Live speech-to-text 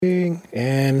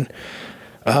recording,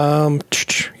 and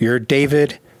you're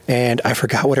David, and I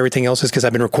forgot what everything else is because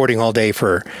I've been recording all day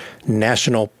for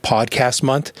National Podcast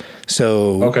Month.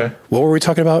 So, okay, what were we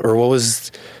talking about, or what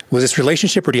was this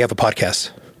relationship, or do you have a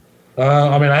podcast?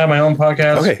 I mean, I have my own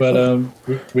podcast, okay,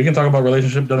 but we can talk about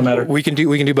relationship. Doesn't matter. We can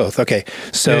do both. Okay,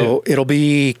 so it'll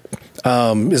be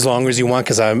as long as you want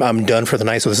because I'm done for the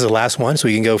night. So this is the last one. So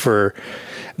you can go for.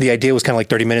 The idea was kind of like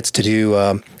 30 minutes to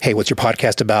do. Hey, what's your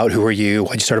podcast about? Who are you?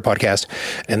 Why'd you start a podcast?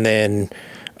 And then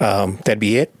that'd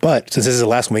be it. But since this is the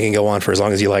last one, we can go on for as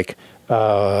long as you like.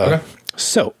 Okay.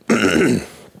 So I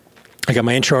got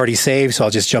my intro already saved, so I'll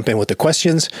just jump in with the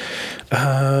questions.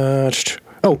 What's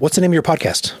the name of your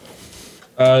podcast?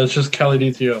 It's just Cali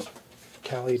DTO.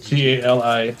 Cali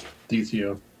CALI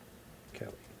DTO.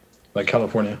 Cali. Like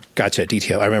California. Gotcha,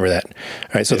 DTO. I remember that.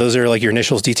 All right, so those are like your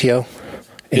initials, DTO?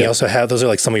 And you also have, those are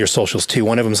like some of your socials too.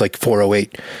 One of them is like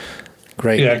 408.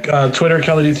 Great. Yeah, Twitter,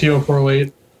 Cali DTO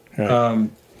 408. Right.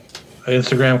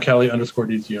 Instagram,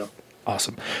 Cali_DTO.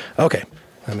 Awesome. Okay.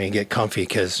 Let me get comfy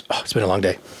because it's been a long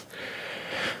day.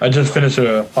 I just finished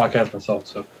a podcast myself,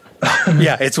 so.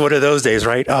 Yeah, it's one of those days,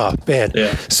 right? Oh, man.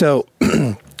 Yeah. So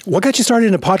what got you started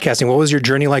into podcasting? What was your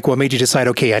journey like? What made you decide,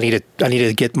 okay, I need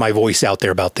to get my voice out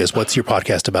there about this? What's your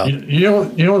podcast about? You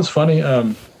know what's funny?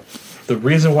 The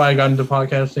reason why I got into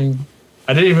podcasting,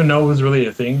 I didn't even know it was really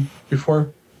a thing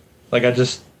before. Like I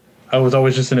was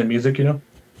always just into music,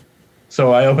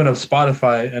 So I opened up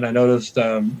Spotify and I noticed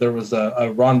there was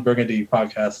a Ron Burgundy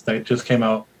podcast that just came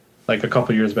out like a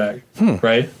couple years back,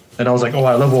 right? And I was like, oh,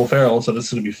 I love Will Ferrell, so this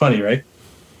is going to be funny, right?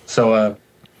 So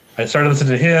I started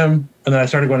listening to him, and then I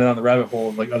started going down the rabbit hole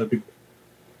of like other people.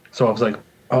 So I was like,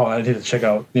 oh, I need to check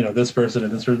out, this person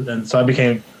and this person. And so I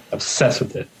became obsessed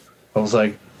with it. I was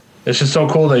like, it's just so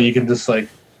cool that you can just like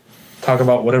talk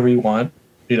about whatever you want,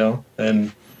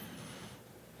 and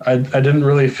I didn't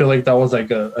really feel like that was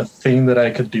like a thing that I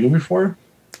could do before.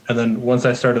 And then once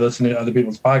I started listening to other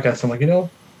people's podcasts, I'm like,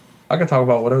 I can talk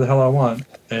about whatever the hell I want,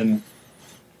 and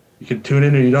you can tune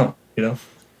in or you don't,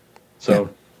 So,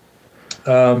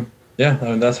 I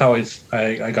mean, that's how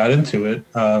I got into it.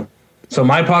 So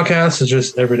my podcast is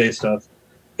just everyday stuff.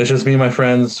 It's just me and my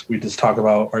friends. We just talk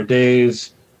about our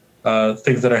days,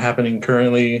 things that are happening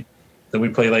currently. Then we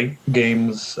play like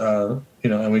games, and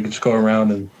we just go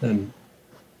around and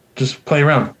just play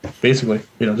around, basically,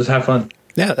 just have fun.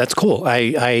 Yeah, that's cool.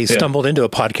 I stumbled into a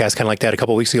podcast kind of like that a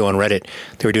couple of weeks ago on Reddit.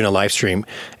 They were doing a live stream,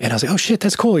 and I was like, oh, shit,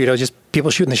 that's cool. Just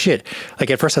people shooting the shit. Like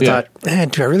at first I thought, man,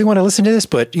 do I really want to listen to this?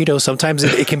 But, sometimes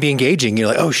it can be engaging. You're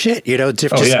like, oh, shit,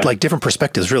 like different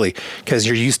perspectives, really, because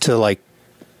you're used to like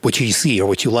what you see or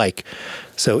what you like.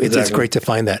 So it's great to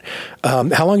find that.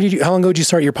 How long ago did you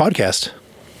start your podcast?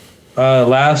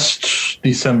 Last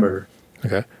December.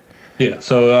 Okay. Yeah.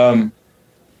 So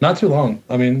not too long.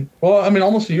 I mean,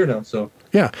 almost a year now. So.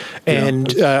 Yeah.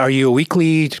 And are you a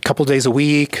weekly, couple days a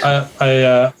week?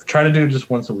 I try to do just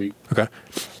once a week. Okay.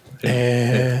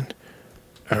 And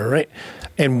all right.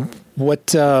 And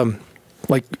what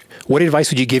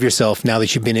advice would you give yourself now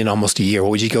that you've been in almost a year?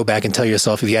 What would you go back and tell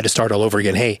yourself if you had to start all over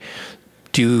again? Hey,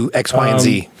 do X, Y, and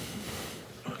Z.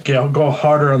 Okay, I'll go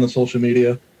harder on the social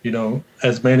media,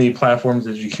 as many platforms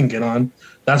as you can get on.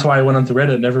 That's why I went onto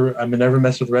Reddit. I've never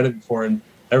messed with Reddit before. And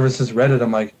ever since Reddit,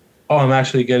 I'm like, oh, I'm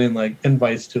actually getting like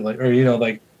invites to like, or,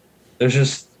 there's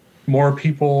just more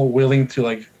people willing to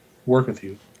like work with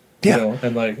you,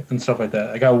 and stuff like that.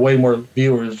 I got way more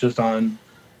viewers just on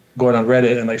going on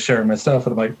Reddit and like sharing my stuff.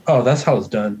 And I'm like, oh, that's how it's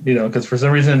done, because for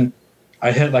some reason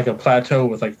I hit like a plateau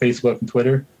with like Facebook and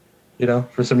Twitter,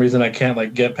 for some reason I can't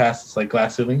like get past this like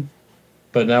glass ceiling.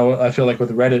 But now I feel like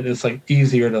with Reddit, it's like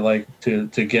easier to like to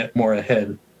get more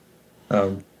ahead.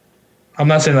 I'm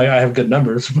not saying like I have good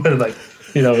numbers, but like,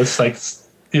 it's like,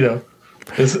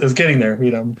 it's getting there.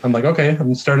 I'm like, okay,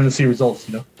 I'm starting to see results.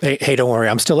 Hey, don't worry,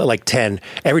 I'm still at like 10.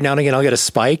 Every now and again, I'll get a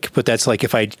spike, but that's like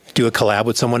if I do a collab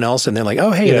with someone else, and then like,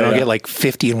 oh hey, then I'll get like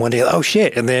 50 in one day. Oh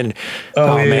shit, and then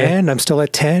man, I'm still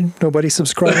at 10. Nobody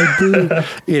subscribed.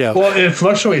 Well, it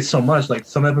fluctuates so much. Like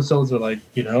some episodes are like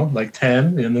like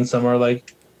 10, and then some are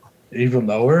like even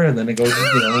lower, and then it goes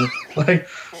like,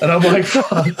 and I'm like,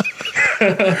 fuck.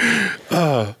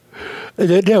 Oh.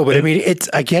 No, but I mean,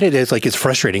 I get it. It's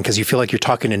frustrating because you feel like you're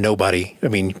talking to nobody. I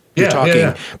mean, you're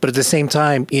talking, but at the same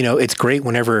time, it's great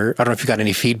whenever, I don't know if you got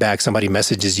any feedback, somebody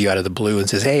messages you out of the blue and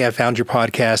says, hey, I found your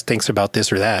podcast. Thanks about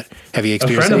this or that. Have you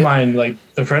experienced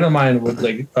a friend of mine would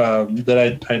like, that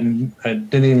I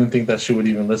didn't even think that she would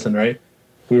even listen. Right.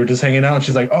 We were just hanging out and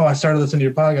she's like, oh, I started listening to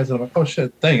your podcast. And I'm like, oh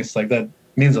shit, thanks. Like that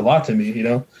means a lot to me,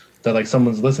 that like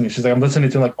someone's listening. She's like, I'm listening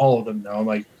to like all of them now. I'm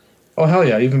like, oh hell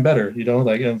yeah, even better,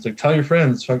 like, and it's like, tell your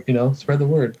friends, spread the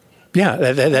word. Yeah,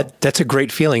 that's a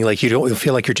great feeling. Like you don't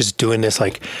feel like you're just doing this.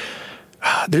 Like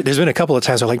there's been a couple of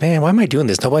times where I'm like, man, why am I doing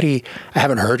this? I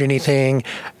haven't heard anything.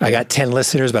 I got 10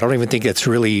 listeners, but I don't even think it's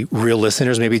really real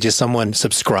listeners. Maybe just someone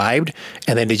subscribed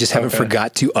and then they just haven't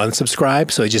forgot to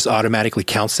unsubscribe. So it just automatically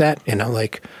counts that. And I'm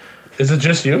like, is it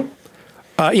just you?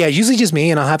 Yeah, usually just me,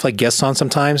 and I'll have like guests on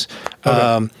sometimes.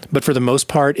 Okay. But for the most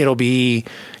part, it'll be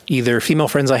either female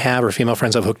friends I have or female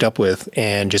friends I've hooked up with,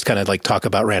 and just kind of like talk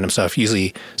about random stuff.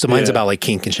 Usually, so mine's about like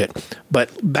kink and shit.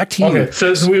 But back to you. Okay,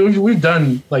 so we've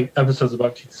done like episodes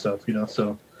about kink stuff,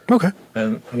 So okay,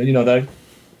 and I mean, that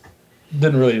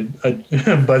didn't really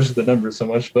budge the numbers so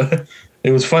much, but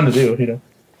it was fun to do, We've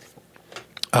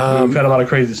had a lot of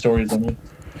crazy stories on it.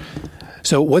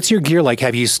 So what's your gear like?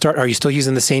 Are you still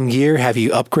using the same gear? Have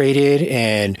you upgraded?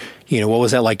 And, what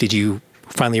was that like? Did you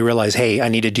finally realize, hey, I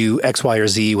need to do X, Y, or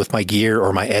Z with my gear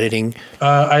or my editing?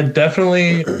 I've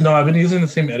been using the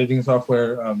same editing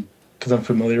software because I'm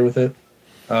familiar with it.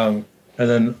 And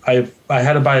then I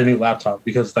had to buy a new laptop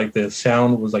because like the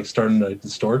sound was like starting to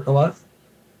distort a lot.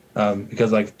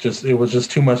 Because it was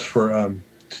just too much for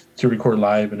to record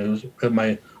live, and it was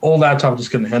my old laptop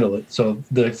just couldn't handle it. So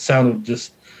the sound would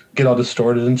just get all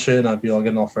distorted and shit, and I'd be all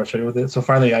getting all frustrated with it. So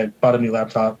finally, I bought a new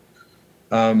laptop.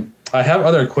 I have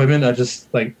other equipment. I just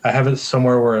I have it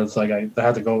somewhere where it's like I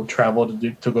have to go travel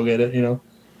to go get it, And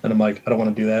I'm like, I don't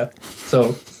want to do that.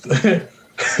 So,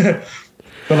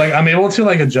 but I'm able to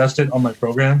adjust it on my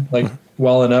program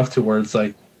well enough to where it's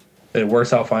it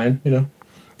works out fine,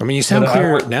 I mean, you sound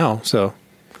clear now, so.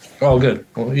 Oh, good.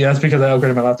 Well, yeah, that's because I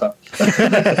upgraded my laptop.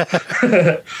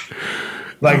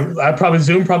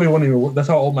 Zoom probably wouldn't even. That's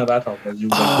how old my laptop was. Zoom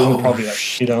would probably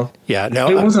Yeah, no,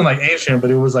 it wasn't ancient, but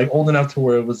it was old enough to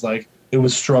where it was it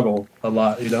was struggle a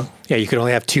lot. Yeah, you could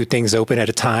only have two things open at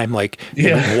a time.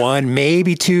 One,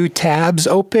 maybe two tabs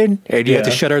open, and you have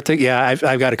to shut our thing. Yeah,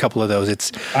 I've got a couple of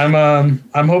those. I'm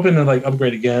hoping to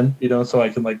upgrade again. So I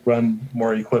can run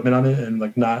more equipment on it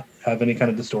and not have any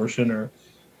kind of distortion or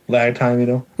lag time.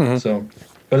 Mm-hmm. So,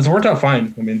 but it's worked out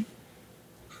fine. I mean,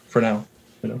 for now.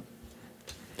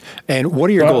 And what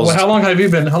are your goals? How long have you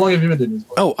been doing this?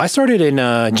 Oh, I started in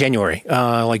January,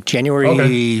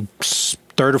 January 3rd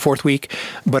or 4th week.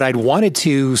 But I'd wanted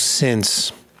to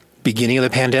since beginning of the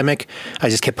pandemic. I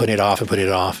just kept putting it off and putting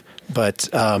it off. But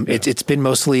it's been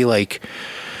mostly I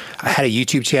had a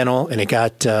YouTube channel and it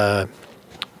got what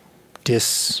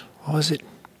was it?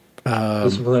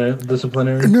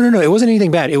 Disciplinary? No. It wasn't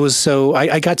anything bad. It was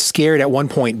I got scared at one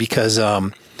point because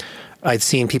I'd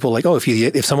seen people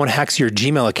if someone hacks your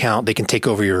Gmail account, they can take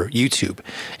over your YouTube.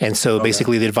 And so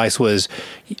basically the advice was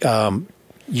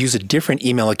use a different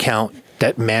email account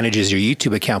that manages your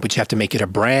YouTube account, but you have to make it a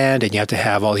brand and you have to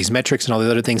have all these metrics and all the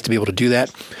other things to be able to do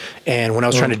that. And when I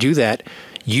was trying to do that,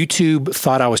 YouTube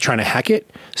thought I was trying to hack it.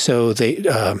 So they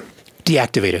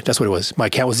deactivated. That's what it was. My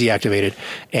account was deactivated.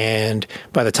 And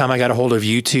by the time I got a hold of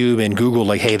YouTube and Google,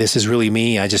 hey, this is really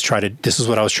me. This is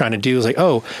what I was trying to do. It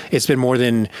was it's been more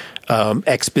than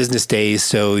X business days.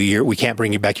 So we can't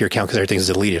bring you back your account because everything's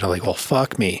deleted. I'm like, well,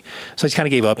 fuck me. So I just kind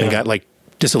of gave up and got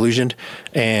disillusioned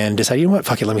and decided, you know what?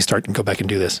 Fuck it. Let me start and go back and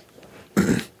do this.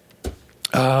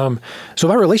 So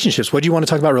about relationships, what do you want to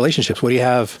talk about relationships? What do you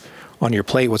have on your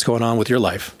plate? What's going on with your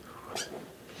life?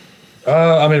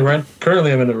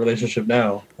 Currently I'm in a relationship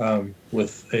now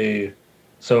with it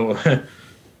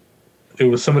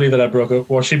was somebody that I broke up.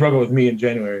 Well, she broke up with me in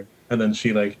January, and then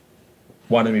she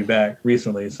wanted me back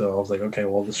recently. So I was like, okay,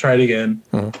 well, let's try it again.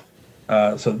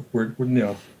 Mm-hmm. So we're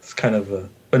it's kind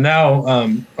of but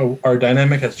now our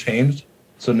dynamic has changed.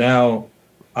 So now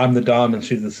I'm the dom and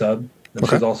she's the sub, and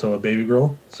she's also a baby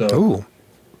girl. So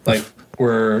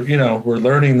we're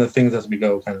learning the things as we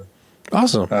go, kind of.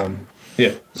 Awesome.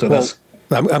 Yeah. So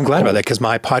I'm glad about that because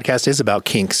my podcast is about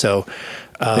kink. So,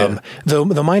 though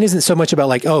mine isn't so much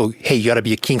about oh, hey, you got to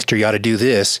be a kinkster, you got to do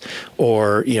this,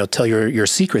 or tell your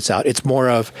secrets out. It's more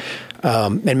of,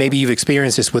 and maybe you've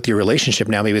experienced this with your relationship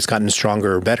now. Maybe it's gotten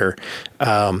stronger or better.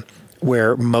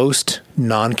 Where most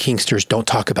non-kinksters don't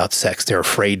talk about sex. They're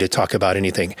afraid to talk about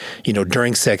anything.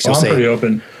 During sex, you'll say, I'm pretty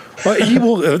open.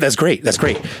 Well, that's great. That's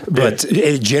great. But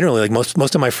generally, most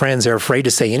of my friends are afraid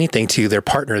to say anything to their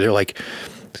partner. They're like,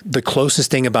 the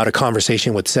closest thing about a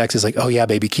conversation with sex is oh yeah,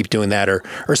 baby, keep doing that. Or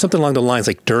something along the lines,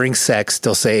 during sex,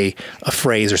 they'll say a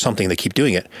phrase or something, they keep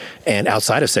doing it. And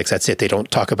outside of sex, that's it. They don't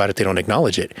talk about it. They don't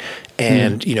acknowledge it.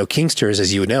 And, kinksters,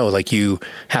 as you know, you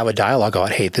have a dialogue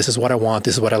about, hey, this is what I want.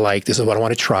 This is what I like. This is what I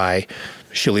want to try.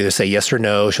 She'll either say yes or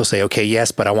no. She'll say, okay,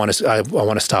 yes, but I want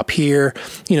to stop here.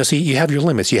 So you have your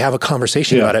limits. You have a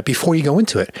conversation about it before you go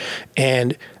into it.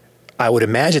 And I would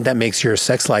imagine that makes your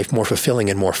sex life more fulfilling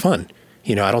and more fun.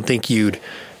 I don't think you'd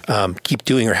keep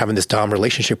doing or having this dom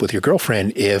relationship with your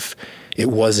girlfriend if it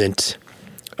wasn't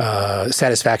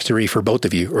satisfactory for both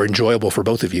of you or enjoyable for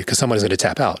both of you, because someone is going to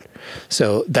tap out.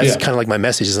 So that's kind of like my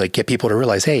message, is like, get people to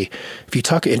realize, hey, if you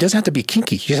talk, it doesn't have to be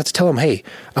kinky. You just have to tell them, hey,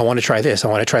 I want to try this. I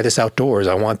want to try this outdoors.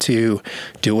 I want to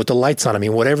do it with the lights on. I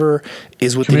mean, whatever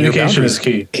is within your boundaries. Communication is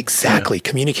key. Exactly. Yeah.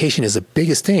 Communication is the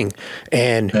biggest thing.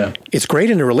 And it's great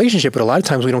in a relationship, but a lot of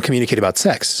times we don't communicate about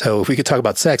sex. So if we could talk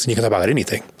about sex, and you can talk about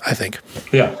anything, I think.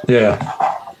 Yeah.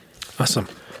 Awesome.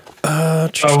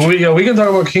 We can talk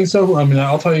about kink stuff. I mean,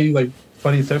 I'll tell you like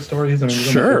funny sex stories. I mean,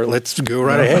 sure. Let's go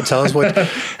right ahead. Tell us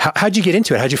how'd you get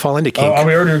into it? How'd you fall into kink? Are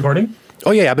we already recording?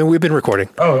 Oh yeah, we've been recording.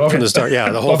 Oh, okay. From the start.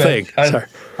 Yeah, the whole thing. Sorry.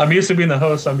 I'm used to being the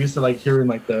host. I'm used to like hearing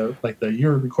like the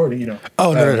you're recording. You know.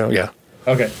 Oh no. Yeah.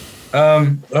 Okay.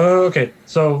 Okay.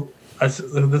 So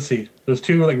let's see. There's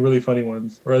two like really funny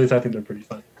ones, or at least I think they're pretty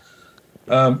funny.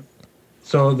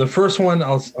 So the first one,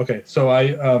 So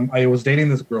I was dating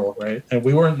this girl, right? And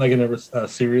we weren't like in a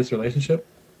serious relationship.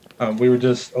 We were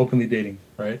just openly dating,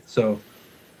 right? So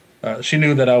she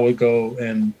knew that I would go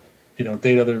and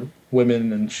date other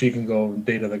women, and she can go and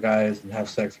date other guys and have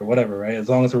sex or whatever, right? As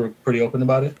long as we're pretty open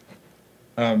about it.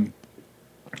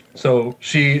 So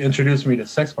she introduced me to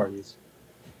sex parties,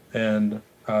 and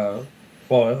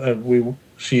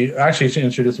she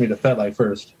introduced me to FetLife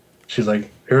first. She's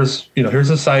like, here's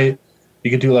a site. You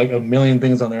could do like a million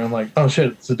things on there. I'm like, oh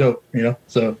shit, it's a dope,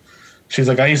 So she's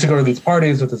like, I used to go to these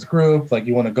parties with this group. Like,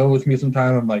 you want to go with me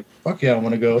sometime? I'm like, fuck yeah, I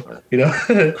want to go,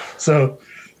 So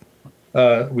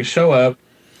we show up,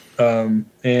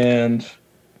 and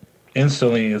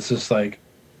instantly it's just like,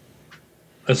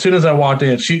 as soon as I walked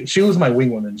in, she was my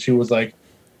wing woman. She was like,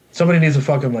 somebody needs to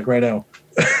fuck him like right now.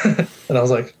 And I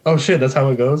was like, oh shit, that's how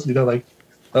it goes. Like,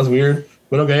 that was weird,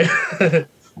 but okay.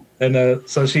 And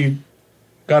so she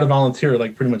got a volunteer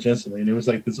like pretty much instantly, and it was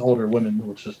like this older woman,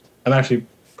 which is I'm actually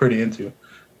pretty into.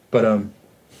 But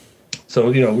so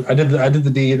I did the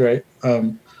deed, right?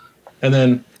 And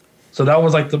then so that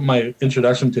was like my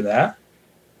introduction to that.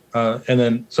 And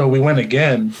then so we went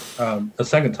again a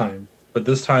second time, but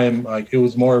this time like it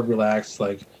was more relaxed.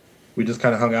 Like we just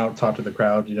kind of hung out, talked to the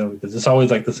crowd, because it's always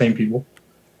like the same people.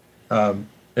 And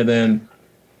then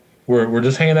we're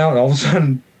just hanging out, and all of a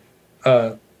sudden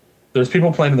there's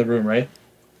people playing in the room, right?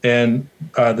 And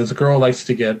this girl likes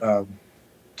to get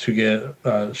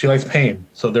she likes pain,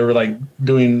 so they were like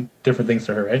doing different things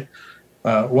to her, right?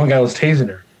 One guy was tasing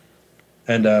her,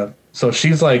 and so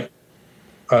she's like,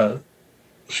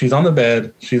 she's on the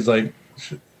bed. She's like,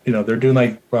 they're doing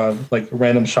like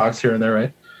random shocks here and there,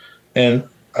 right? And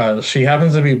she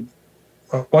happens to be,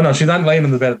 well, no, she's not laying in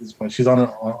the bed at this point. She's on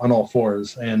all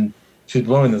fours, and she's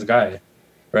blowing this guy,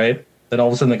 right? Then all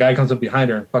of a sudden the guy comes up behind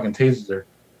her and fucking tases her.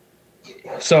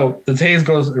 So the tase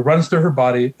it runs through her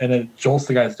body, and it jolts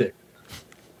the guy's dick.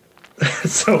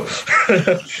 so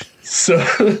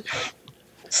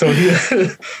he,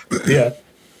 yeah.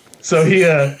 So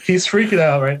he's freaking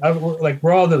out, right?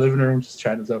 We're all in the living room just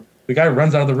chatting. So the guy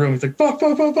runs out of the room. He's like, fuck,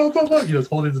 he's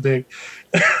holding his dick.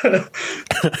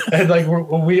 And like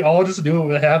we all just knew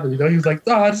what happened. He was like,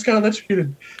 I just got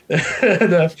electrocuted.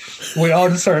 And we all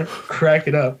just start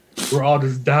cracking up. We're all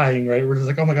just dying, right? We're just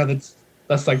like, oh my god,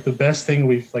 that's like the best thing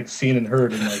we've like seen and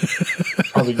heard in like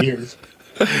probably years.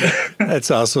 That's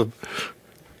awesome.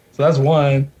 So that's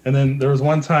one. And then there was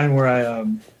one time where I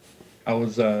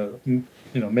was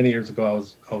many years ago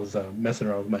I was messing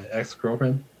around with my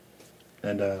ex-girlfriend,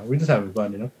 and we just having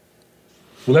fun,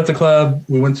 We left the club.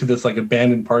 We went to this like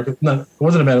abandoned park. No, it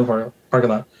wasn't an abandoned parking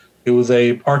lot. It was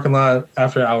a parking lot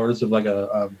after hours of like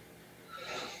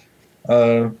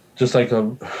just like a,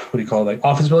 what do you call it, like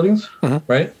office buildings,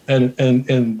 right?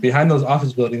 And behind those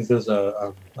office buildings, there's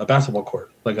a basketball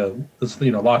court, like it's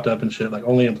locked up and shit. Like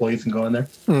only employees can go in there.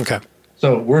 Okay.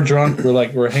 So we're drunk.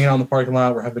 We're hanging out in the parking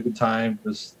lot. We're having a good time.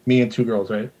 There's me and two girls,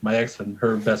 right? My ex and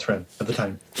her best friend at the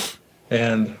time,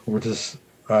 and we're just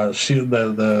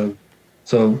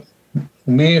so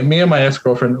me and my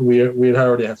ex-girlfriend we had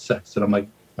already had sex, and I'm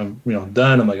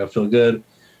done. I'm like, I feel good.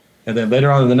 And then later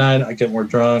on in the night, I get more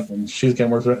drunk, and she's getting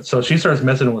more drunk. So she starts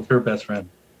messing with her best friend.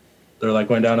 They're like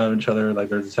going down on each other, like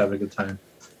they're just having a good time.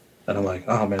 And I'm like,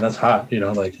 oh man, that's hot.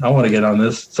 Like I want to get on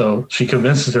this. So she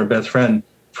convinces her best friend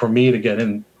for me to get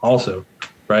in also,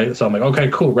 right? So I'm like,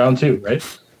 okay, cool, round two, right?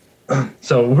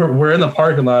 So we're in the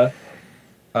parking lot.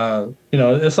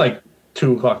 It's like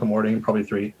 2:00 in the morning, probably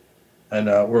 3, and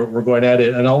we're going at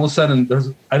it. And all of a sudden,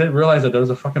 I didn't realize that there was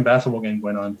a fucking basketball game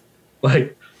going on,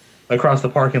 like across the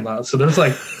parking lot. So there's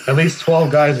like at least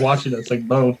 12 guys watching us, like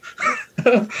bone.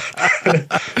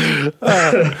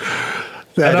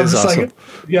 That is awesome. Like,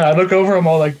 yeah, I look over, I'm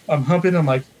all like, I'm humping, I'm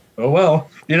like, oh well,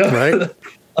 Right.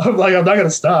 I'm like, I'm not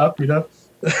gonna stop, They're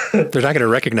not going to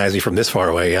recognize me from this far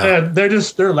away. Yeah. And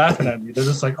they're laughing at me. They're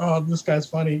just like, oh, this guy's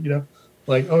funny,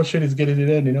 like, oh shit, he's getting it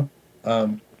in.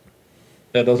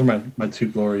 Yeah, those are my two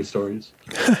glory stories.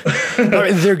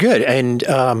 They're good. And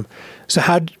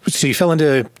so you fell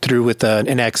through with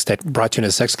an ex that brought you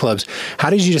into sex clubs. How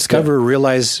did you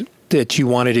realize that you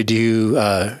wanted to do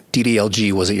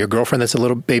DDLG? Was it your girlfriend that's a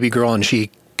little baby girl and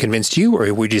she convinced you,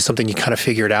 or were you something you kind of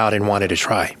figured out and wanted to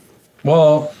try?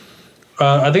 Well,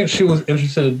 I think she was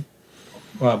interested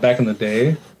back in the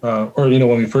day, or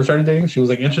when we first started dating, she was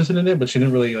like interested in it, but she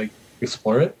didn't really like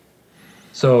explore it.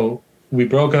 So we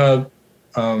broke up.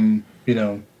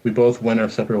 We both went our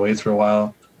separate ways for a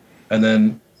while, and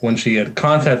then when she had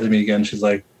contacted me again, she's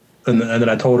like, and then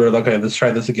I told her, okay, let's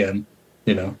try this again,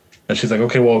 and she's like,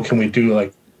 okay, well, can we do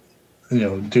like,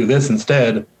 do this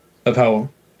instead of how,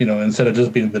 instead of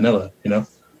just being vanilla,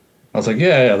 I was like,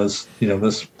 yeah,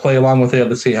 let's play along with it.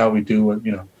 Let's see how we do it,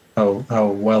 how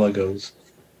well it goes.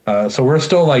 So we're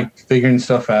still like figuring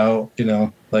stuff out,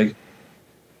 like,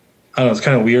 I don't know, it's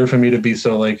kind of weird for me to be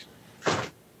so like,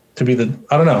 I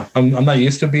don't know. I'm not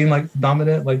used to being like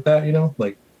dominant like that,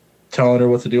 like telling her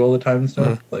what to do all the time and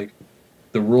stuff. Mm-hmm. Like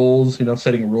the rules,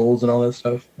 setting rules and all that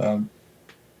stuff. I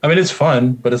mean, it's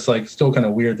fun, but it's like still kind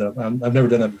of weird that I've never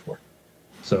done that before.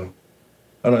 So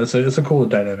I don't know. It's a cool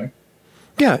dynamic.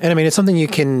 Yeah. And I mean, it's something you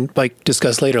can like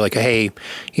discuss later, like, hey,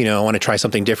 I want to try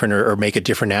something different or make a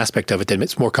different aspect of it that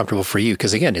it's more comfortable for you.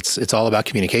 Cause again, it's all about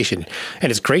communication,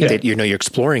 and it's great that, you're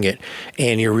exploring it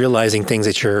and you're realizing things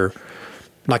that you're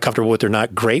not comfortable with or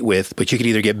not great with, but you could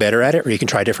either get better at it or you can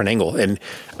try a different angle. And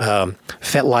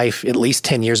FetLife, at least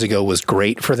 10 years ago, was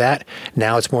great for that.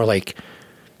 Now it's more like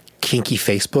kinky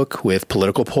Facebook with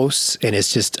political posts, and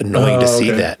it's just annoying to see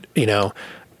that, I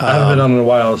haven't been on in a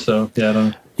while, so yeah, I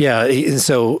don't. Yeah, and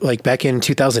so like back in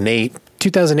 2008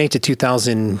 to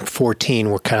 2014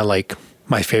 were kind of like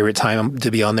my favorite time to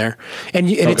be on there. And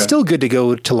it's still good to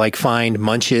go to like find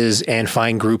munches and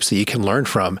find groups that you can learn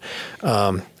from.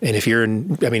 And if you're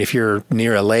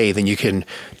near LA, then you can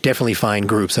definitely find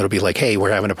groups that'll be like, hey,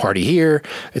 we're having a party here.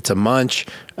 It's a munch.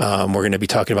 We're going to be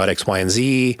talking about X, Y, and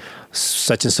Z,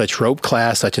 such and such rope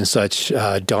class, such and such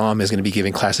Dom is going to be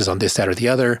giving classes on this, that, or the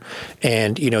other.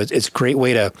 And, it's a great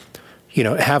way to,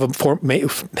 have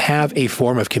a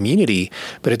form of community,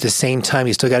 but at the same time,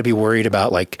 you still got to be worried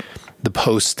about like the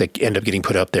posts that end up getting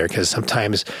put up there, because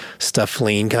sometimes stuff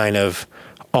lean kind of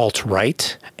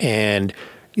alt-right, and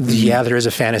there is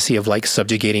a fantasy of like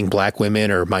subjugating black women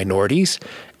or minorities,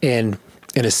 and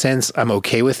in a sense I'm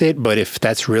okay with it, but if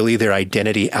that's really their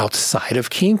identity outside of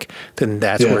kink, then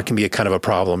that's where it can be a kind of a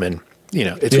problem, and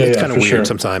it's kind of weird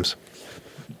sometimes.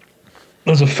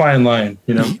 There's a fine line,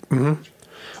 Mm-hmm.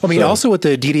 I mean, also with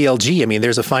the DDLG, I mean,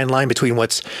 there's a fine line between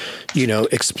what's,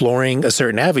 exploring a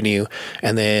certain avenue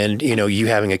and then, you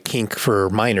having a kink for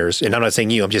minors. And I'm not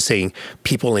saying you, I'm just saying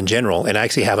people in general. And I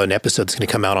actually have an episode that's going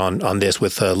to come out on this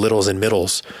with littles and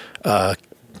middles. I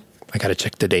got to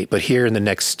check the date, but here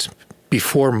in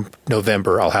before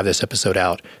November, I'll have this episode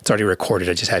out. It's already recorded.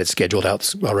 I just had it scheduled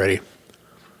out already.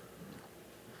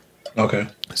 Okay.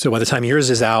 So by the time yours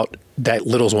is out, that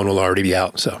littles one will already be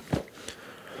out. So.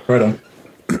 Right on.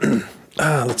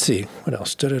 Let's see what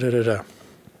else.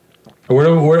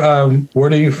 Where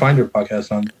do you find your podcast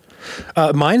on?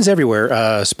 Mine's everywhere.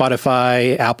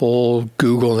 Spotify, Apple,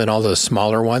 Google, and all the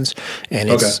smaller ones.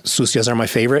 And Sucias are my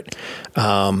favorite.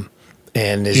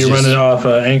 And do you run it off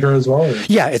Anchor as well? Or?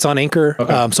 Yeah, it's on Anchor.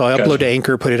 Okay. So I upload to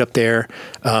Anchor, put it up there.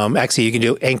 Actually, you can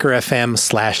do Anchor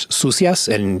FM/Sucias,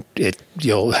 and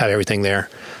you'll have everything there.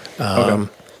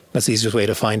 That's the easiest way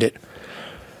to find it.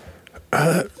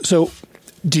 So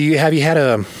have you had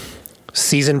a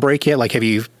season break yet? Like, have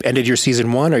you ended your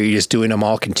season one, or are you just doing them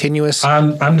all continuous?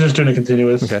 I'm just doing it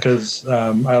continuous because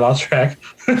I lost track.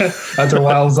 After a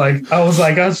while, I was like,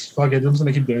 fuck it, I'm just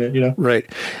gonna keep doing it,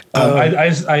 Right.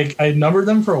 I numbered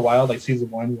them for a while, like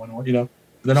season one,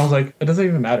 Then I was like, it doesn't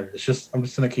even matter. I'm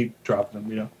just gonna keep dropping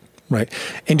them, Right.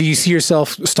 And do you see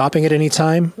yourself stopping at any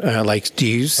time? Like, do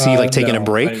you see taking a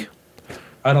break?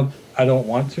 I don't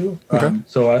want to.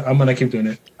 So I'm going to keep doing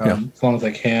it as long as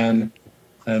I can.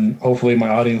 And hopefully my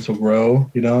audience will grow.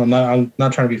 I'm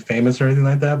not trying to be famous or anything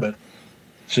like that, but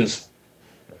it's just,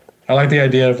 I like the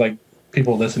idea of like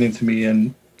people listening to me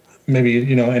and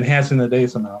maybe, enhancing the day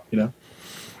somehow,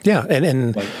 Yeah.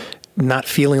 And like, not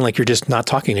feeling like you're just not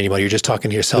talking to anybody. You're just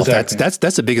talking to yourself. Exactly.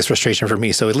 That's the biggest frustration for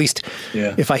me. So at least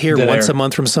if I hear once a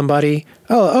month from somebody,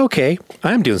 oh, okay,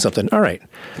 I'm doing something. All right.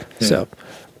 Yeah. So,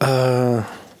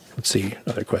 let's see.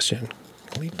 Another question.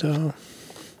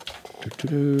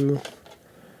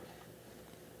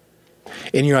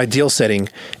 in your ideal setting,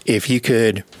 if you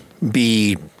could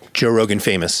be Joe Rogan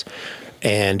famous,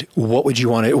 and what would you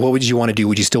want to do?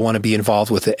 Would you still want to be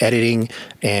involved with the editing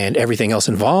and everything else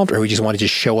involved, or would you just want to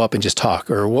just show up and just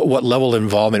talk? Or what level of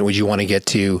involvement would you want to get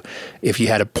to if you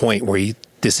had a point where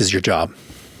this is your job?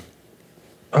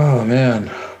 Oh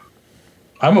man,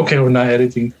 I'm okay with not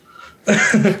editing.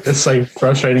 It's like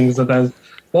frustrating sometimes.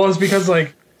 Well, it's because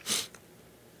like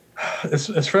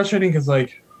it's frustrating because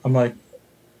like I'm like,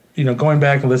 you know, going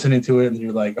back and listening to it, and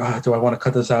you're like, oh, do I want to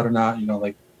cut this out or not? You know,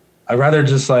 like I'd rather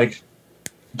just like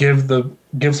give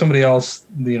somebody else,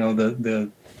 you know,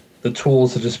 the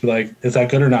tools to just be like, is that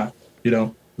good or not? You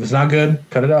know, if it's not good,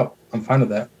 cut it out. I'm fine with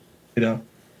that. You know,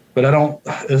 but I don't.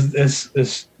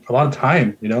 It's a lot of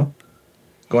time. You know,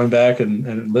 going back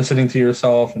and listening to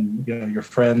yourself and, you know, your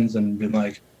friends and being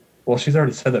like, well, she's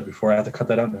already said that before. I have to cut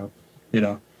that out now. You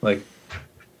know, like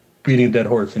beating a dead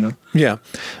horse, you know? Yeah.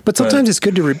 But sometimes it's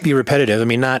good to be repetitive. I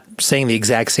mean, not saying the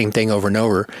exact same thing over and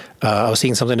over. I was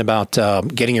seeing something about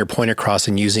getting your point across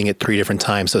and using it 3 different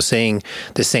times. So saying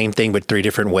the same thing but 3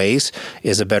 different ways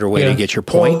is a better way to get your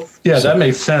point. Well, yeah, so that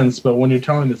makes sense. But when you're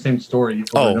telling the same story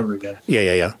over and over again.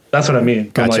 Yeah. That's what I mean.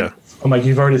 Gotcha. I'm like,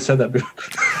 you've already said that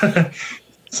before.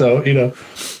 So, you know,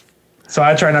 so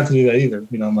I try not to do that either.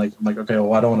 You know, I'm like, okay,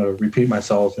 well, I don't want to repeat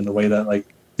myself in the way that, like,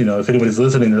 you know, if anybody's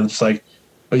listening, they're just like,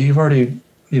 but you've already,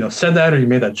 you know, said that, or you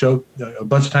made that joke a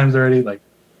bunch of times already. Like,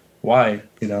 why?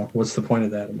 You know, what's the point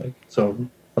of that? I'm like, so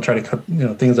I'll try to cut, you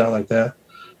know, things out like that.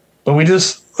 But I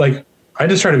just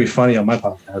try to be funny on my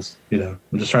podcast. You know,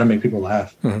 I'm just trying to make people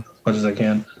laugh as much as I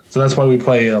can. So that's why we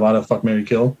play a lot of Fuck, Marry,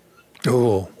 Kill.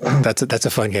 Oh, that's a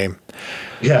fun game.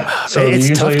 Yeah, so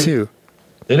it's tough too.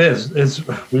 It is.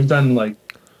 We've done like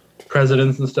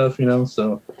presidents and stuff, you know.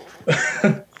 So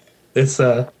it's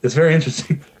very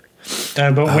interesting.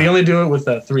 But we only do it with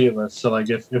 3 of us. So like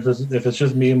if it's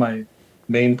just me and my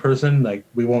main person, like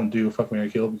we won't do Fuck, Marry,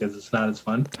 Kill because it's not as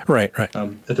fun. Right.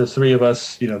 If there's 3 of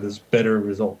us, you know, there's better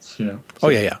results. You know. So. So. Oh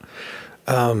yeah.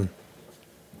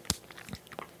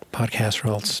 Podcast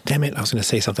results. Damn it! I was going to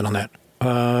say something on that.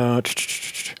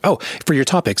 For your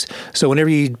topics. So whenever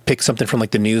you pick something from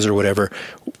like the news or whatever,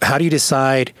 how do you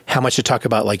decide how much to talk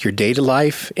about like your day-to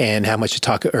life and how much to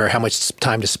talk or how much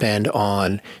time to spend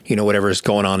on, you know, whatever is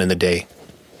going on in the day?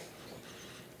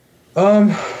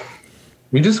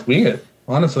 We just wing it,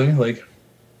 honestly. Like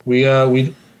we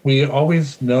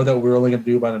always know that we're only going to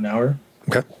do about an hour.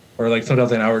 Okay. Or like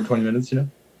sometimes an hour and 20 minutes, you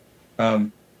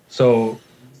know? So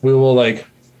we'll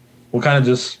kind of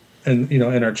just, and, you know,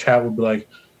 in our chat, we'll be like,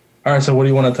 all right, so what do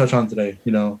you want to touch on today?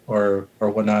 You know, or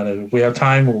whatnot. And if we have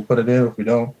time, we'll put it in. If we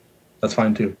don't, that's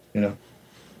fine too, you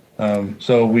know?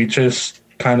 So we just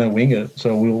kind of wing it.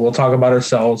 So we'll talk about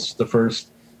ourselves the first,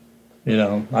 you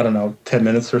know, I don't know, 10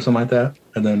 minutes or something like that.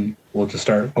 And then we'll just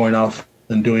start going off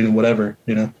and doing whatever,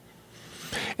 you know?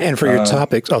 And for your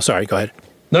topics, oh, sorry, go ahead.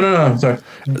 No, sorry.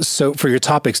 So for your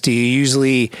topics, do you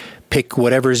usually pick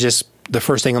whatever's just the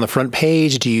first thing on the front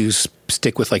page? Do you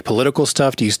stick with like political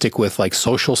stuff? Do you stick with like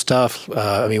social stuff?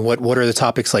 I mean, what are the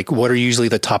topics like? What are usually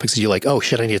the topics that you like? Oh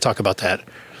shit, I need to talk about that.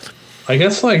 I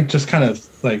guess like just kind of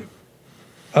like,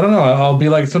 I don't know. I'll be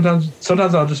like, sometimes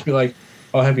I'll just be like,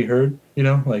 oh, have you heard, you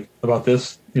know, like about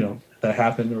this, you know, that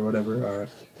happened or whatever,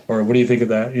 or what do you think of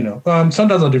that? You know,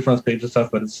 sometimes I'll do front page and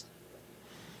stuff, but it's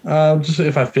just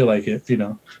if I feel like it, you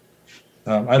know.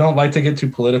 I don't like to get too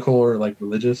political or like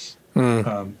religious.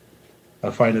 I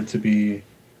find it to be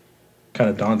kind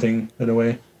of daunting in a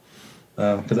way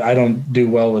because I don't do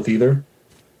well with either.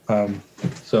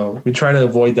 So we try to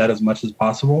avoid that as much as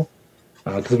possible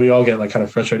because we all get like kind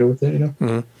of frustrated with it, you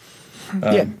know.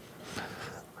 Yeah,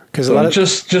 because so a lot of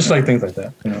just like things like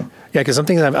that, you know. Yeah, because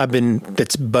something that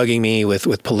that's bugging me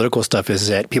with political stuff is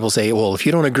that people say, well, if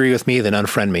you don't agree with me, then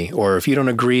unfriend me, or if you don't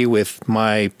agree with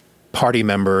my party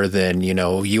member, then, you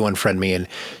know, you unfriend me. And,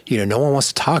 you know, no one wants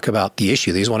to talk about the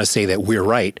issue. They just want to say that we're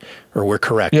right or we're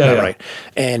correct. Yeah. Right.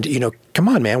 And, you know, come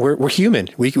on, man, we're human.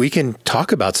 We can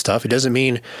talk about stuff. It doesn't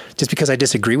mean just because I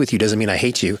disagree with you doesn't mean I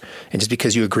hate you. And just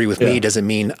because you agree with me doesn't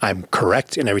mean I'm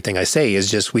correct in everything I say. Is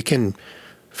just we can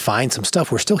find some stuff.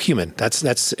 We're still human.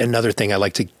 That's another thing I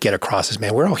like to get across is,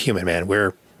 man, we're all human, man.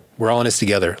 We're all in this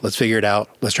together. Let's figure it out.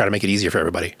 Let's try to make it easier for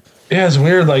everybody. Yeah, it's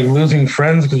weird, like losing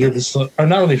friends because you're just, or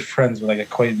not really friends, but like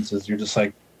acquaintances. You're just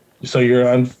like, so you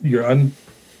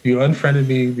unfriended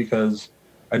me because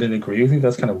I didn't agree with you.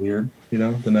 That's kind of weird, you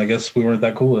know. Then I guess we weren't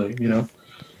that cool, you know.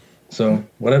 So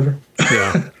whatever.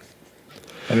 Yeah.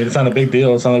 I mean, it's not a big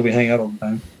deal. It's not like we hang out all the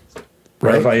time.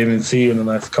 Right. Or if I even see you in the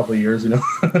last couple of years, you know.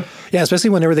 Yeah,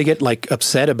 especially whenever they get like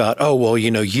upset about, oh, well, you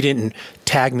know, you didn't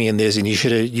tag me in this, and you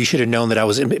should have known that I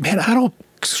was. Man, I don't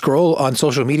scroll on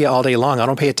social media all day long. I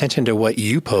don't pay attention to what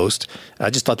you post. I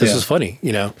just thought this was funny,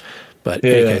 you know. But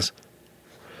anyways.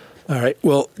 All right.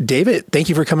 Well, David, thank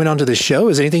you for coming on to the show.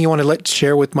 Is there anything you want to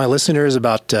share with my listeners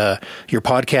about your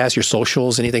podcast, your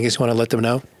socials, anything else you want to let them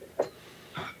know?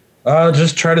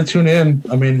 Just try to tune in.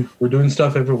 I mean, we're doing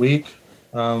stuff every week.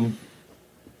 I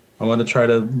want to try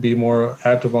to be more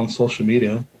active on social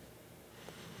media.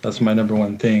 That's my number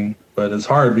one thing. But it's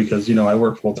hard because, you know, I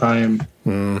work full time.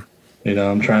 You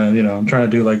know, I'm trying to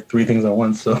do like 3 things at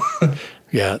once. So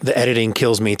yeah, the editing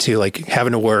kills me too. Like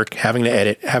having to work, having to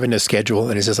edit, having to schedule,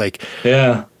 and it's just like, you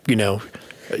know,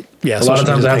 a lot of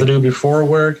times I have to do it before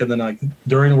work, and then like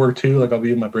during work too. Like I'll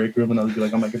be in my break room and I'll be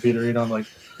like on my computer, you know, I'm like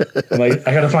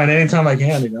I got to find any time I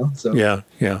can, you know. So yeah.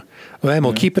 Well,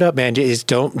 man, keep it up, man. Just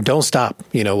don't stop.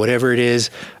 You know, whatever it is,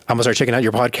 I'm gonna start checking out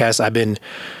your podcast. I've been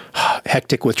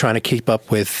hectic with trying to keep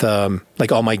up with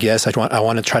like all my guests. I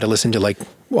want to try to listen to like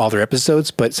all their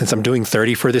episodes, but since I'm doing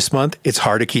 30 for this month, it's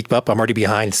hard to keep up. I'm already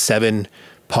behind 7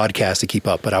 podcasts to keep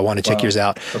up, but I want to check yours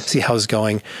out, see how it's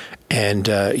going. And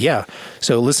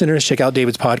so listeners, check out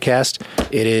David's podcast.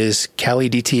 It is Cali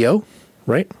DTO,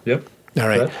 right? Yep. All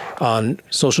right. On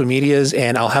social medias,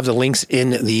 and I'll have the links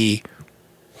in the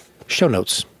show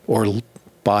notes or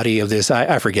body of this.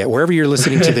 I forget. Wherever you're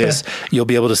listening to this, you'll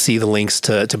be able to see the links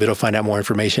to be able to find out more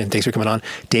information. Thanks for coming on.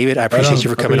 David, I appreciate you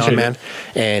for coming on, man.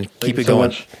 And keep it going.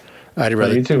 Much. All right,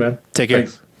 brother. You too, man. Take care.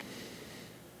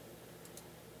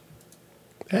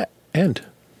 Thanks. End.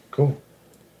 Cool.